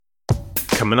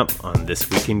Coming up on This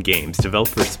Week in Games,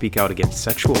 developers speak out against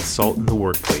sexual assault in the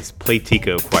workplace,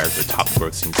 Playtika acquires a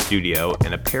top-grossing studio,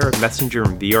 and a pair of Messenger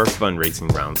and VR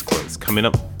fundraising rounds close. Coming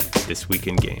up This Week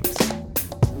in Games.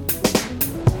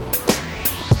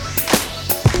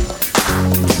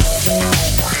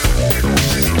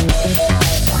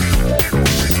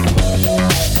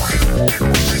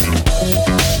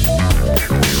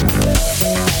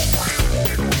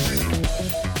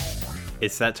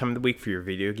 It's that time of the week for your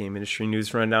video game industry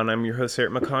news rundown. I'm your host,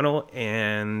 Eric McConnell,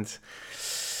 and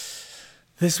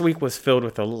this week was filled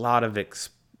with a lot of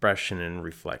expression and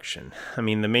reflection. I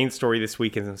mean, the main story this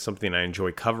week isn't something I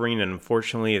enjoy covering, and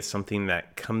unfortunately it's something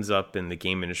that comes up in the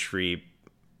game industry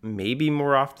maybe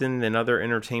more often than other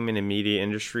entertainment and media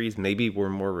industries. Maybe we're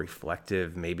more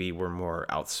reflective, maybe we're more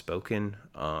outspoken.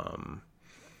 I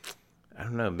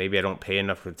don't know, maybe I don't pay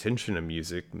enough attention to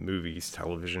music, movies,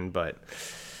 television, but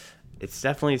it's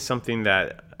definitely something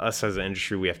that us as an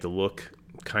industry, we have to look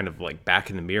kind of like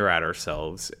back in the mirror at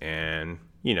ourselves and,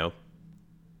 you know,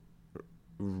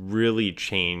 really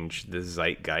change the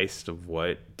zeitgeist of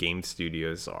what game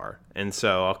studios are. And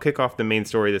so I'll kick off the main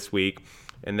story this week,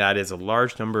 and that is a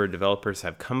large number of developers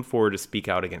have come forward to speak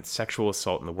out against sexual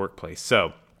assault in the workplace.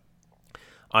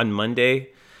 On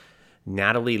Monday,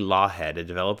 Natalie Lawhead, a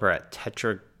developer at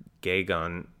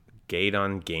Tetragon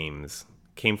Games,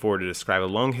 came forward to describe a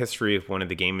long history of one of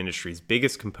the game industry's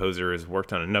biggest composers,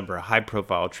 worked on a number of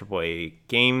high-profile AAA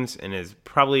games, and is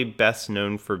probably best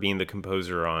known for being the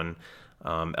composer on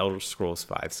Elder Scrolls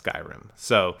V Skyrim.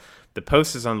 So the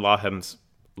post is on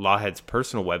Lawhead's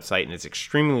personal website, and it's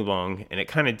extremely long, and it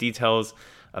kind of details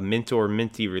a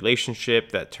mentor-mentee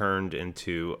relationship that turned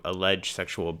into alleged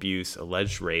sexual abuse,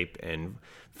 alleged rape, and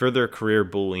further career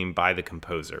bullying by the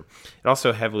composer. It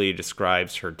also heavily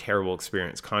describes her terrible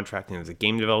experience contracting as a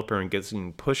game developer and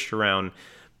getting pushed around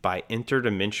by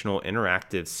Interdimensional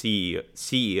Interactive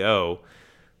CEO,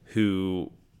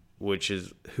 who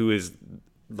is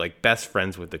like best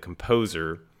friends with the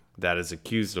composer that is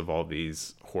accused of all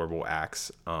these horrible acts.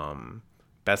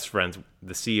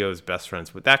 The CEO is best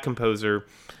friends with that composer,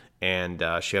 and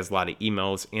she has a lot of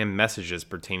emails and messages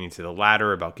pertaining to the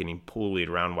latter about getting bullied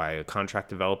around by a contract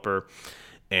developer,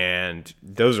 and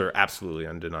those are absolutely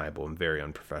undeniable and very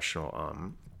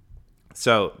unprofessional.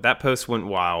 So that post went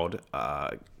wild,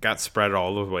 got spread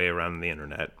all the way around the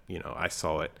internet. You know, I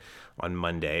saw it on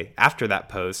Monday. After that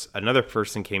post, another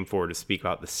person came forward to speak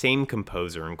about the same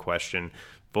composer in question,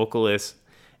 vocalist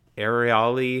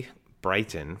Arielle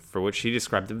Brighton, for which she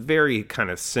described a very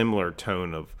kind of similar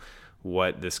tone of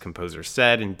what this composer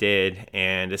said and did,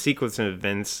 and a sequence of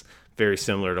events very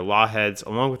similar to Lawhead's,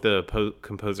 along with the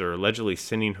composer allegedly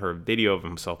sending her a video of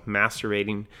himself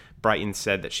masturbating. Brighton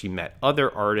said that she met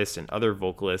other artists and other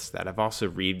vocalists that have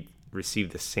also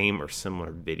received the same or similar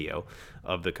video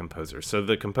of the composer. So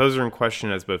the composer in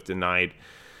question has both denied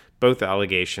both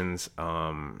allegations,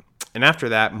 and after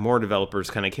that, more developers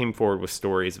kind of came forward with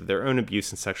stories of their own abuse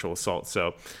and sexual assault.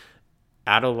 So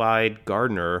Adelaide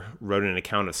Gardner wrote an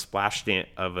account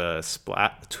of a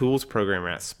tools programmer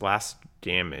at Splash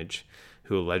Damage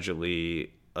who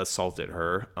allegedly assaulted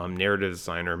her. Narrative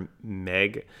designer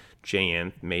Meg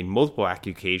Janth made multiple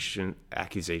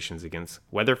accusations against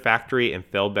Weather Factory and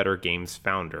Fell Better Games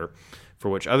founder, for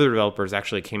which other developers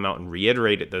actually came out and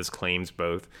reiterated those claims,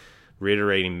 both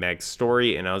reiterating Meg's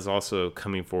story, and I was also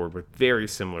coming forward with very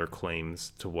similar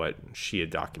claims to what she had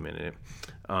documented.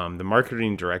 The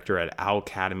marketing director at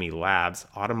Alchemy Labs,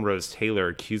 Autumn Rose Taylor,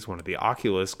 accused one of the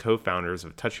Oculus co-founders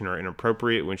of touching her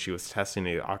inappropriate when she was testing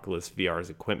the Oculus VR's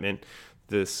equipment.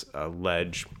 This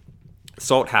alleged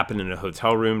assault happened in a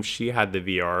hotel room. She had the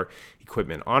VR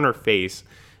equipment on her face,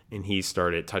 and he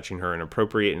started touching her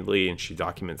inappropriately, and she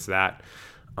documents that.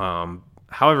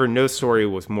 However, no story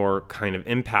was more kind of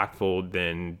impactful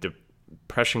than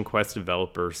Depression Quest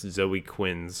developer Zoe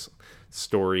Quinn's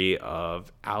story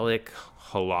of Alec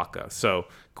Holaka. So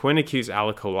Quinn accused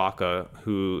Alec Holaka,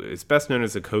 who is best known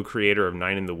as the co-creator of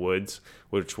Night in the Woods,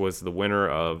 which was the winner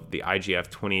of the IGF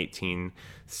 2018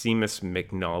 Seamus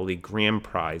McNally Grand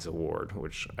Prize Award,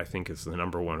 which I think is the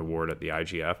number one award at the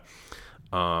IGF.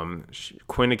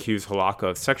 Quinn accused Holaka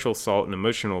of sexual assault and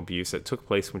emotional abuse that took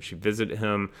place when she visited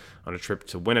him on a trip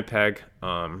to Winnipeg.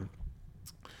 So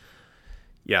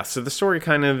the story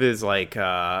kind of is like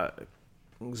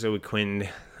Zoe Quinn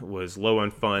was low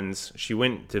on funds. She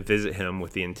went to visit him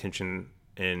with the intention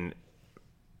and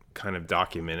kind of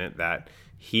documented that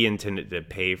he intended to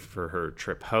pay for her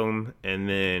trip home. And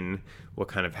then what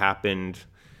kind of happened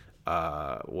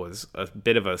was a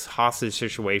bit of a hostage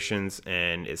situations,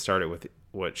 and it started with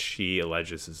what she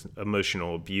alleges is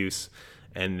emotional abuse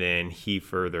And then he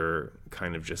further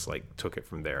kind of just like took it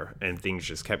from there, and things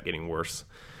just kept getting worse.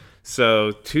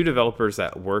 So two developers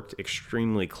that worked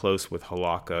extremely close with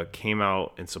Halaka came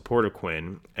out in support of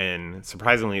Quinn, and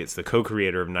surprisingly, it's the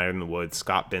co-creator of Night in the Woods,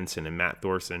 Scott Benson and Matt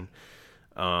Thorson.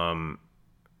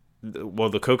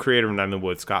 The co-creator of Night in the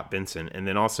Woods, Scott Benson, and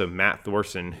then also Matt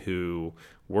Thorson, who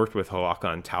worked with Halaka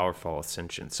on Towerfall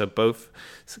Ascension. So both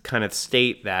kind of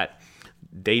state that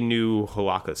they knew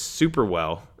Halaka super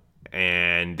well,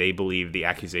 and they believe the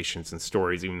accusations and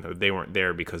stories, even though they weren't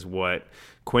there, because what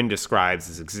Quinn describes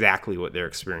is exactly what their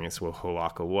experience with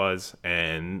Halaka was,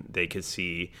 and they could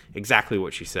see exactly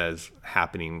what she says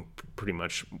happening pretty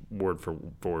much word for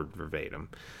word verbatim.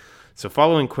 So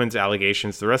following Quinn's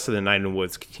allegations, the rest of the Night in the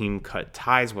Woods team cut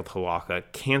ties with Halaka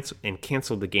and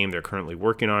canceled the game they're currently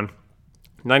working on.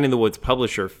 Night in the Woods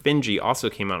publisher Finji also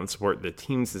came out and supported the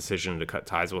team's decision to cut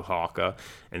ties with Halaka,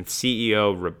 and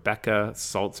CEO Rebecca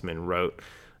Saltzman wrote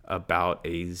about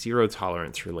a zero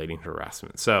tolerance relating to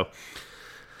harassment. So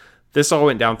this all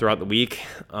went down throughout the week.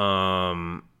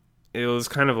 It was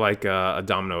kind of like a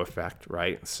domino effect,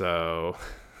 right? So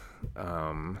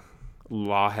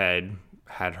Lawhead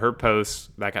had her post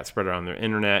that got spread around the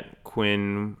internet.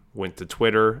 Quinn went to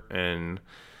Twitter and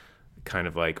kind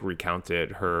of like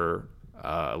recounted her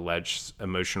alleged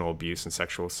emotional abuse and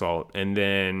sexual assault. And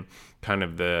then kind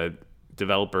of the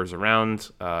developers around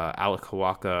Alec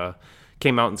Halaka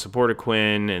came out and supported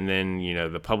Quinn. And then,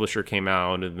 the publisher came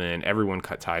out, and then everyone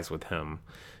cut ties with him.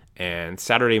 And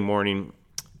Saturday morning,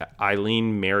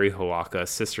 Eileen Mary Halaka,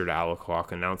 sister to Alec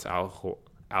Halaka, announced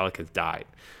Alec has died.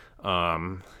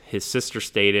 His sister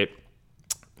stated,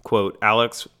 quote,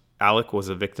 Alec was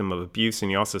a victim of abuse, and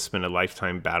he also spent a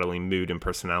lifetime battling mood and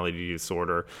personality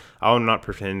disorder. I will not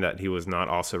pretend that he was not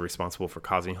also responsible for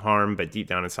causing harm, but deep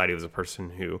down inside, he was a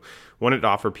person who wanted to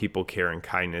offer people care and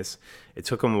kindness. It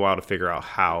took him a while to figure out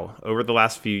how. Over the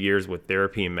last few years with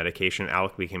therapy and medication,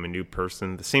 Alec became a new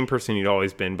person, the same person he'd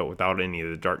always been, but without any of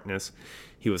the darkness.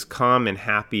 He was calm and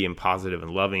happy and positive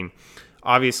and loving.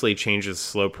 Obviously, change is a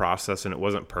slow process, and it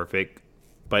wasn't perfect,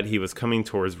 but he was coming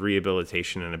towards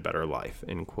rehabilitation and a better life,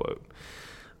 end quote.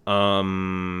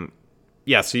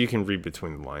 So you can read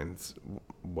between the lines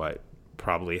what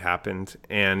probably happened.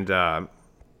 And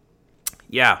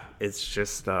it's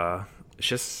just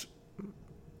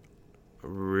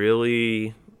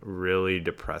really, really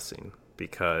depressing,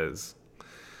 because,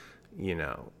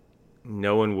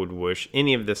 no one would wish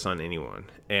any of this on anyone.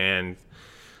 And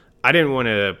I didn't want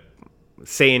to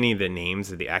say any of the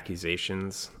names of the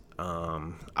accusations.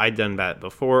 I'd done that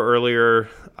before earlier.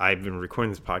 I've been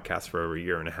recording this podcast for over a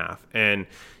year and a half. And,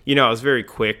 I was very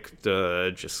quick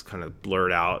to just kind of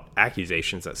blurt out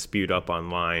accusations that spewed up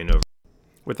online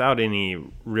without any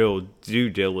real due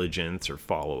diligence or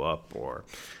follow-up. Or,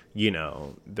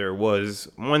 there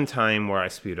was one time where I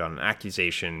spewed out an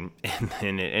accusation, and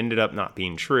then it ended up not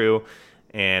being true.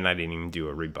 And I didn't even do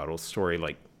a rebuttal story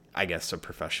like I guess a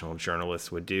professional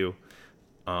journalist would do.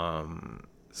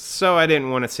 So I didn't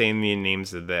want to say any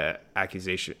names of the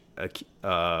accusation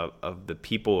of the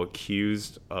people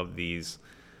accused of these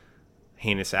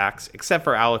heinous acts, except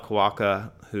for Alec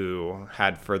Halaka, who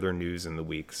had further news in the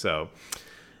week. So,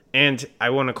 and I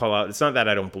want to call out, it's not that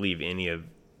I don't believe any of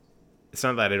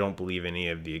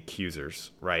the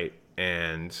accusers, right?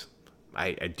 And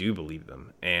I do believe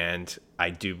them, and I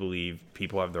do believe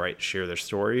people have the right to share their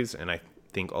stories, and I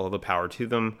think all the power to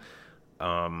them.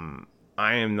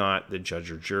 I am not the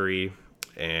judge or jury,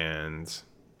 and,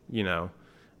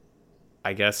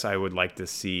 I guess I would like to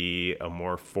see a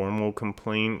more formal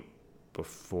complaint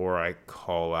before I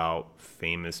call out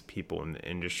famous people in the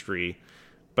industry.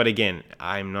 But again,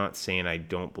 I'm not saying I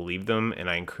don't believe them, and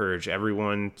I encourage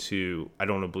everyone I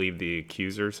don't believe the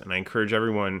accusers, and I encourage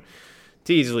everyone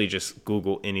to easily just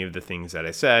Google any of the things that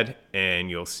I said, and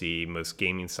you'll see most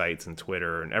gaming sites and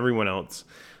Twitter and everyone else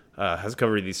has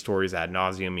covered these stories ad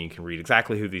nauseum, and you can read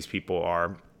exactly who these people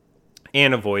are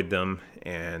and avoid them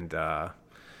and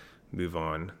move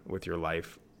on with your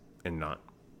life and not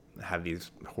have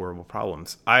these horrible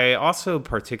problems. I also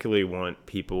particularly want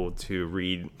people to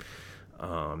read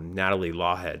Natalie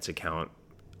Lawhead's account,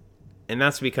 and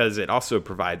that's because it also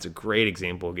provides a great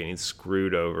example of getting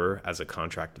screwed over as a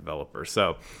contract developer.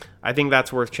 So I think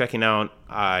that's worth checking out.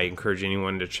 I encourage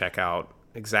anyone to check out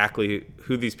exactly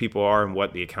who these people are and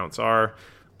what the accounts are.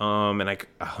 And I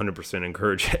 100%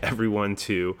 encourage everyone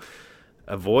to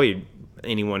avoid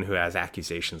anyone who has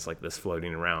accusations like this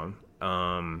floating around.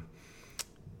 I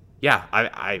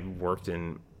worked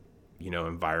in,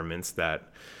 environments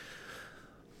that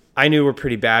I knew were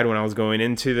pretty bad when I was going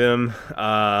into them.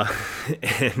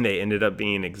 And they ended up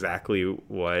being exactly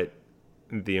what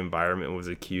the environment was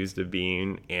accused of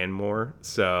being and more.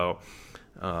 So,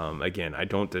 again, I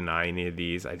don't deny any of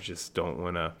these. I just don't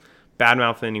want to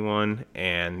badmouth anyone.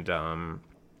 And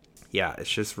yeah, it's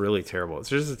just really terrible. It's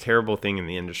just a terrible thing in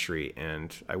the industry.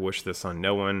 And I wish this on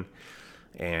no one.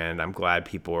 And I'm glad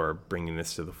people are bringing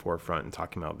this to the forefront and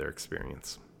talking about their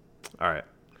experience. All right.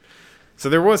 So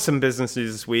there was some business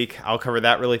news this week. I'll cover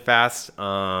that really fast.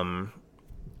 And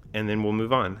then we'll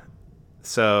move on.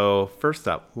 So first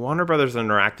up, Warner Brothers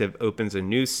Interactive opens a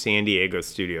new San Diego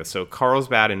studio. So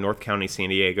Carlsbad in North County, San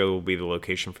Diego will be the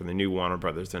location for the new Warner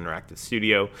Brothers Interactive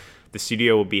studio. The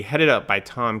studio will be headed up by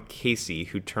Tom Casey,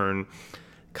 who turned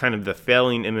kind of the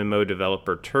failing MMO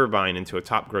developer Turbine into a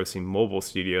top-grossing mobile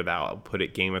studio that will put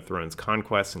it Game of Thrones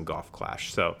Conquest and Golf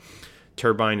Clash. So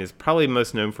Turbine is probably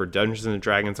most known for Dungeons &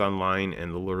 Dragons Online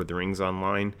and The Lord of the Rings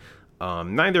Online.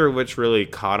 Neither of which really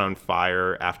caught on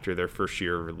fire after their first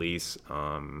year of release.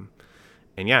 And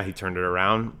yeah, he turned it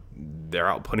around. They're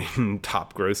outputting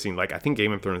top grossing. Like, I think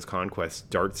Game of Thrones Conquest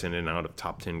darts in and out of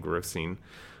top 10 grossing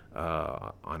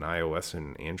on iOS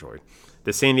and Android.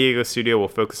 The San Diego studio will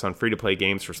focus on free-to-play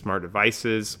games for smart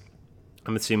devices.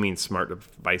 I'm assuming smart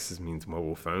devices means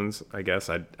mobile phones, I guess.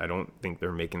 I don't think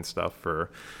they're making stuff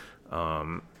for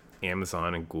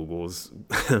Amazon and Google's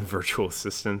virtual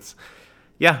assistants.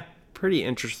 Yeah, pretty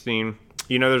interesting.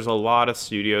 You know, there's a lot of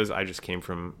studios. I just came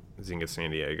from Zynga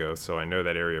San Diego, so I know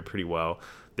that area pretty well.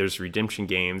 There's Redemption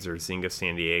Games, there's Zynga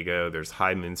San Diego, there's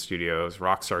High Moon Studios,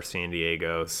 Rockstar San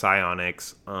Diego,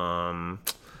 Psyonix.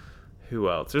 Who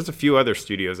else? There's a few other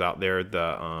studios out there.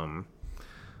 The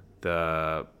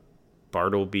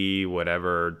Bartleby,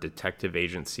 whatever, detective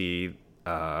agency,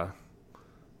 the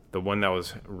one that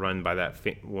was run by that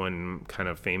one kind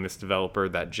of famous developer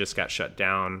that just got shut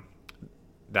down.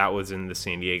 That was in the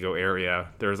San Diego area.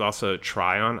 There's also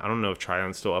Trion. I don't know if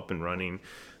Trion's still up and running.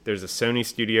 There's a Sony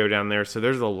studio down there. So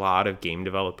there's a lot of game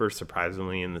developers,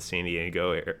 surprisingly, in the San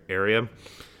Diego area.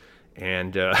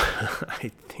 And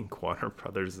I think Warner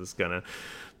Brothers is going to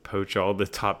poach all the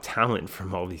top talent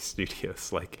from all these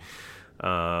studios. Like,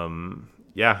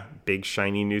 yeah, big,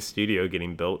 shiny new studio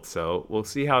getting built. So we'll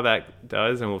see how that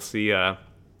does. And we'll see,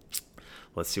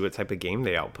 let's see what type of game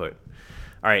they output.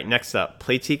 All right, next up,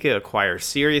 Playtika acquires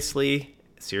Seriously.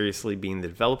 Seriously being the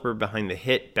developer behind the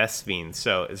hit Best Fiends.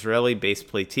 So Israeli-based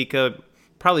Playtika,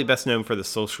 probably best known for the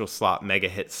social slot mega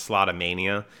hit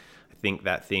Slotomania. I think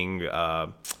that thing,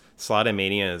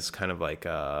 Slotomania is kind of like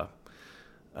a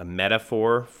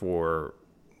metaphor for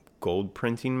gold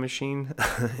printing machine.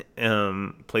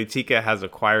 Playtika has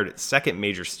acquired its second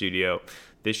major studio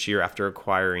this year after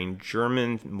acquiring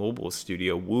German mobile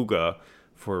studio Wooga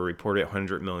for a reported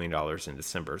 $100 million in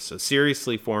December. So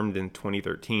Seriously formed in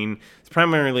 2013. It's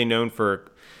primarily known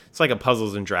for, it's like a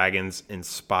Puzzles and Dragons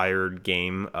inspired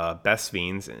game, Best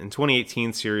Fiends. In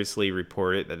 2018, Seriously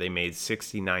reported that they made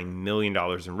 $69 million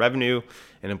in revenue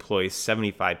and employs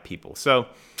 75 people. So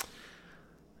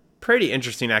pretty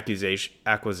interesting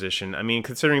acquisition. I mean,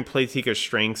 considering Playtika's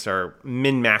strengths are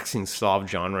min-maxing solved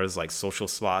genres like social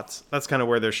slots, that's kind of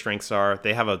where their strengths are.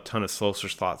 They have a ton of social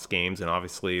slots games, and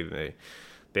obviously they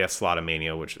have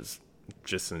Slotomania, which is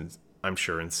just, I'm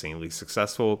sure, insanely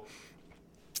successful.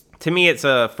 To me, it's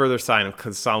a further sign of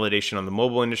consolidation on the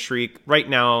mobile industry. Right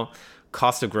now,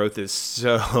 cost of growth is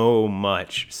so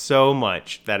much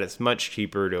that it's much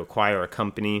cheaper to acquire a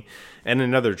company and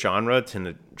another genre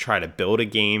to try to build a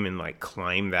game and like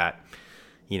climb those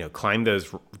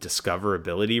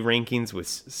discoverability rankings with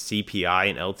CPI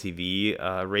and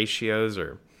LTV ratios,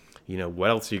 or, what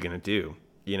else are you going to do?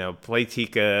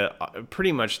 Playtika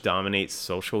pretty much dominates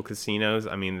social casinos.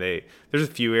 I mean, there's a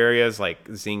few areas like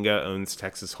Zynga owns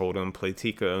Texas Hold'em,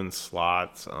 Playtika owns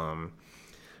slots.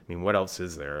 What else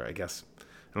is there? I guess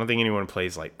I don't think anyone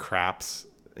plays like craps,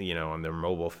 on their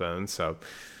mobile phone. So,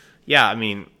 yeah,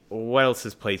 what else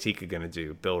is Playtika going to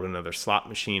do? Build another slot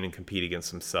machine and compete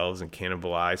against themselves and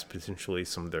cannibalize potentially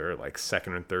some of their like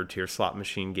second or third tier slot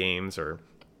machine games, or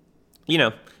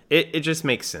it just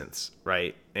makes sense,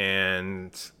 right?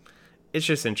 And it's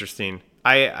just interesting.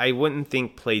 I wouldn't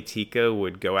think Playtika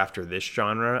would go after this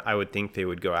genre. I would think they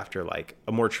would go after like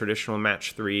a more traditional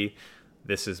match 3.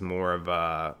 This is more of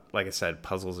a, like I said,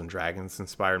 Puzzles and Dragons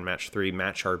inspired match 3,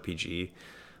 match RPG.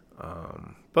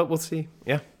 But we'll see.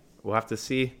 Yeah, we'll have to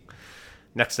see.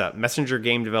 Next up, messenger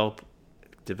game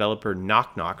developer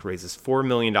Knock Knock raises $4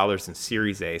 million in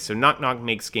Series A. So Knock Knock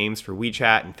makes games for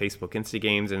WeChat and Facebook Insta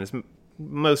games, and is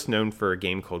most known for a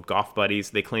game called Golf Buddies.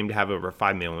 They claim to have over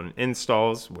 5 million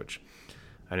installs, which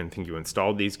I didn't think you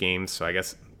installed these games, so I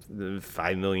guess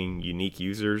 5 million unique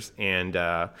users. And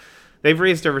they've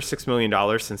raised over $6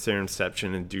 million since their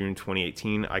inception in June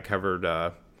 2018. I covered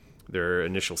their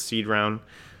initial seed round.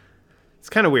 It's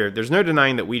kind of weird. There's no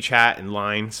denying that WeChat and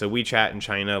Line, so WeChat in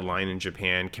China, Line in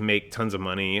Japan, can make tons of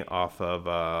money off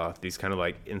of these kind of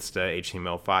like Insta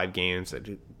HTML5 games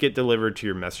that get delivered to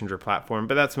your messenger platform,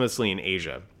 but that's mostly in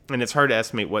Asia. And it's hard to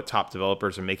estimate what top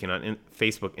developers are making on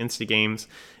Facebook Insta games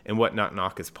and what Knock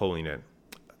Knock is pulling it.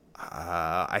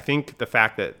 I think the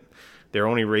fact that they're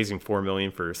only raising $4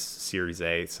 million for Series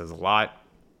A says a lot.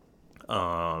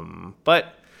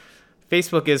 But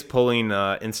Facebook is pulling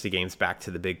Insta games back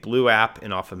to the Big Blue app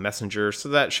and off of Messenger, so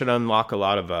that should unlock a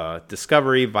lot of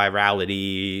discovery,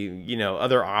 virality,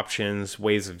 other options,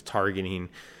 ways of targeting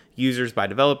users by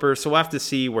developers. So we'll have to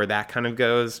see where that kind of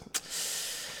goes.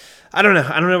 I don't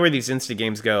know where these Insta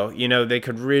games go. They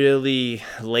could really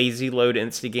lazy load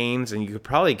Insta games, and you could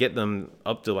probably get them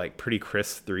up to like pretty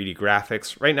crisp 3D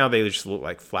graphics. Right now, they just look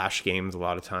like Flash games a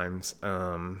lot of times.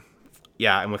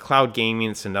 Yeah, and with cloud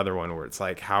gaming, it's another one where it's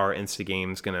like, how are Insta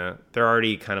games they're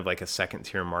already kind of like a second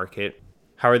tier market.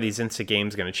 How are these Insta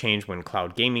games going to change when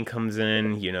cloud gaming comes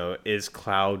in? If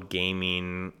cloud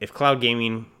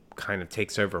gaming kind of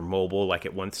takes over mobile like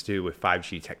it wants to with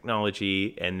 5G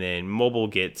technology, and then mobile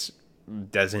gets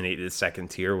designated as second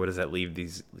tier, what does that leave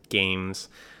these games?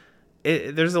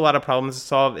 There's a lot of problems to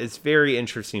solve. It's a very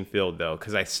interesting field, though,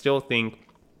 because I still think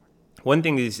one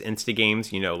thing these Insta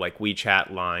games, like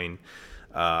WeChat, Line,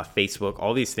 Facebook,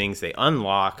 all these things, they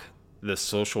unlock the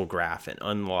social graph and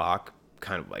unlock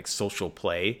kind of like social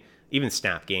play. Even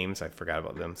Snap games, I forgot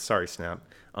about them. Sorry, Snap.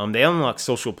 They unlock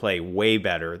social play way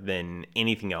better than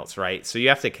anything else, right? So you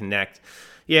have to connect.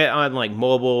 Yeah, on like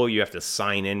mobile, you have to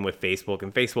sign in with Facebook,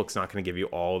 and Facebook's not going to give you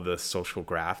all the social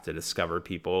graph to discover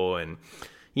people, and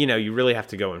you really have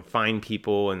to go and find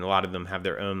people, and a lot of them have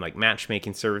their own like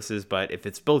matchmaking services. But if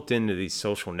it's built into these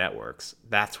social networks,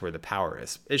 that's where the power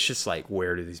is. It's just like,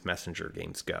 where do these messenger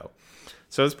games go?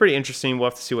 So it's pretty interesting. We'll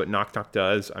have to see what Knock Knock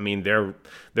does. I mean, they're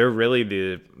really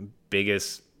the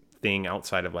biggest thing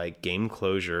outside of like Game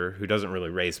Closure, who doesn't really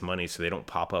raise money, so they don't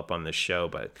pop up on this show.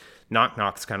 But Knock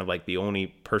Knock's kind of like the only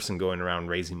person going around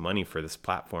raising money for this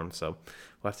platform. So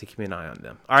we'll have to keep an eye on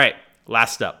them. All right.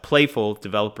 Last up, Playful,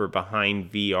 developer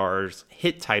behind VR's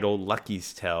hit title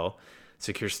Lucky's Tale,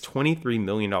 secures $23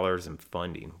 million in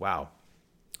funding. Wow.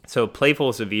 So Playful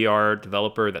is a VR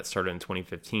developer that started in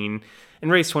 2015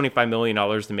 and raised $25 million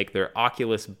to make their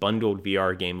Oculus bundled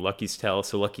VR game Lucky's Tale.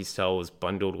 So Lucky's Tale was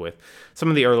bundled with some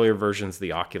of the earlier versions of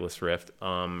the Oculus Rift.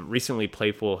 Recently,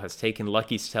 Playful has taken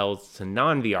Lucky's Tale to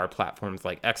non-VR platforms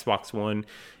like Xbox One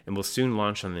and will soon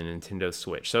launch on the Nintendo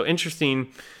Switch. So interesting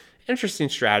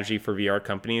strategy for VR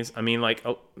companies. I mean, like,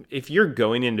 if you're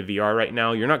going into VR right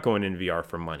now, you're not going into VR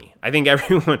for money. I think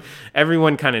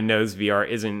everyone kind of knows VR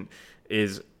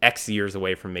is X years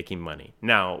away from making money.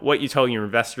 Now, what you tell your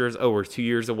investors, we're 2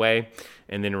 years away,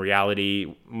 and then in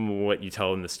reality, what you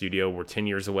tell in the studio, we're 10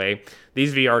 years away.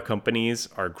 These VR companies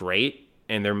are great,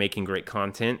 and they're making great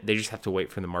content. They just have to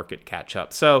wait for the market to catch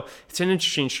up. So it's an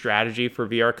interesting strategy for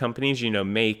VR companies.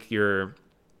 Make your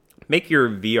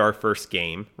VR first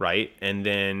game, right? And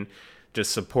then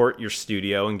just support your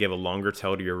studio and give a longer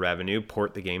tail to your revenue,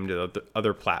 port the game to the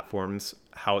other platforms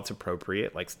how it's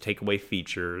appropriate, like take away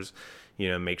features,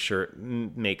 make sure it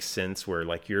makes sense where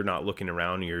like you're not looking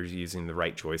around, you're using the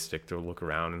right joystick to look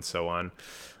around and so on.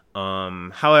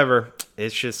 However,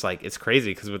 it's just like, it's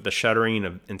crazy because with the shuttering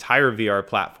of entire VR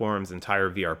platforms, entire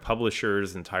VR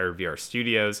publishers, entire VR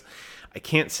studios, I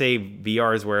can't say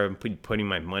VR is where I'm putting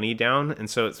my money down. And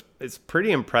so it's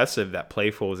pretty impressive that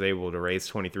Playful was able to raise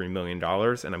 $23 million.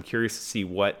 And I'm curious to see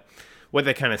what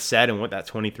they kind of said and what that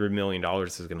 $23 million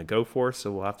is going to go for.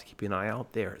 So we'll have to keep an eye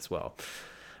out there as well.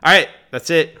 All right,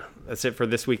 that's it. That's it for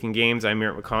This Week in Games. I'm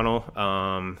Merritt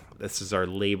McConnell. This is our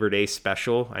Labor Day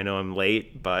special. I know I'm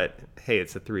late, but hey,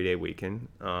 it's a 3-day weekend.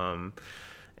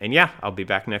 And yeah, I'll be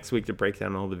back next week to break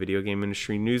down all the video game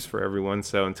industry news for everyone.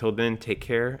 So until then, take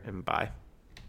care and bye.